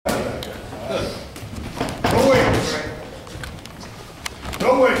No wait, Frank. No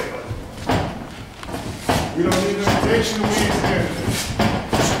wait. We don't need limitation, we ain't standing there.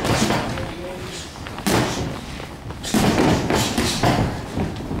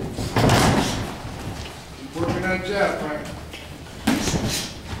 Keep working that jab, Frank.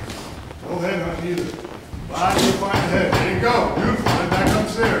 No head hunt either. Body to find the head. There you go. Beautiful. Then back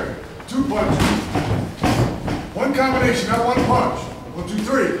upstairs. 2 punches. One combination, not one punch. 1, 2,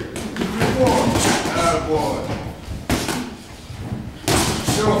 3. 2, 3, 4. Attaboy.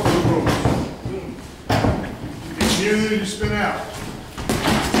 Show off for the ropes. You get near, you spin out.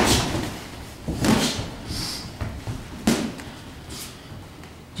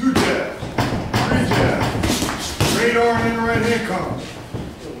 Two jabs. 3 jabs. Straight arm in the right hand comes.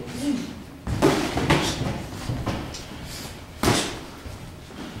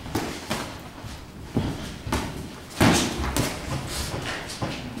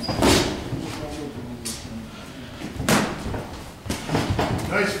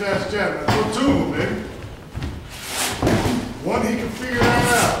 Nice fast jab. Now throw 2 of them, baby. 1, he can figure that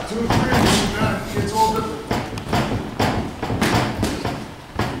out. 2, 3, now it gets all different.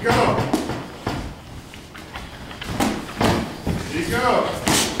 There you go. There you go.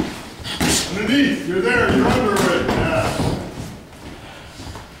 Underneath, you're there, you're under already. Yeah.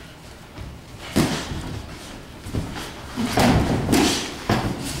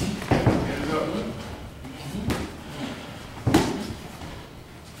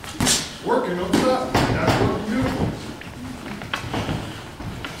 Working, don't stop. That's working beautiful.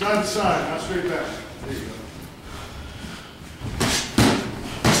 Side to side, not straight back. There you go.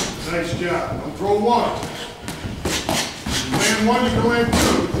 Nice job. Don't throw 1. You land 1, you can land 2,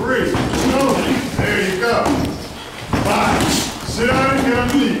 3. No. There you go. 5. Sit on it, get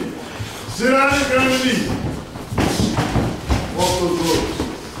underneath. Sit on it, get underneath. Walk those ropes.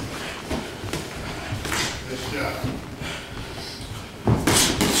 Nice job.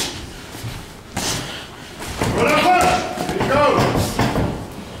 There you go.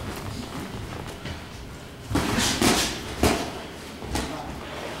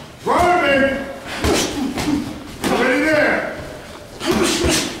 Run it, baby. You're ready there.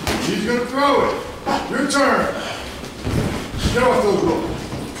 He's going to throw it. Your turn. Get off those ropes.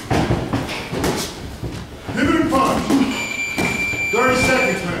 Pivot and punch. 30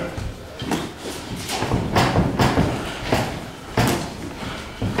 seconds, man.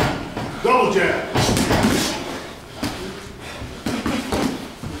 Double jab.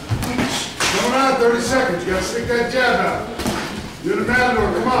 30 seconds. You gotta stick that jab out. You're the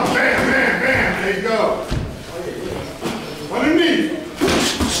matador. Come on. Bam, bam, bam. There you go. Underneath.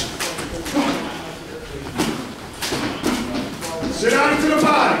 Sit out into the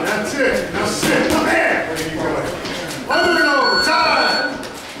body. That's it. Now sit. Bam. There you go. Under and over. Time.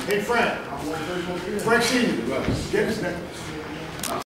 Hey, Frank. Frank Senior. Get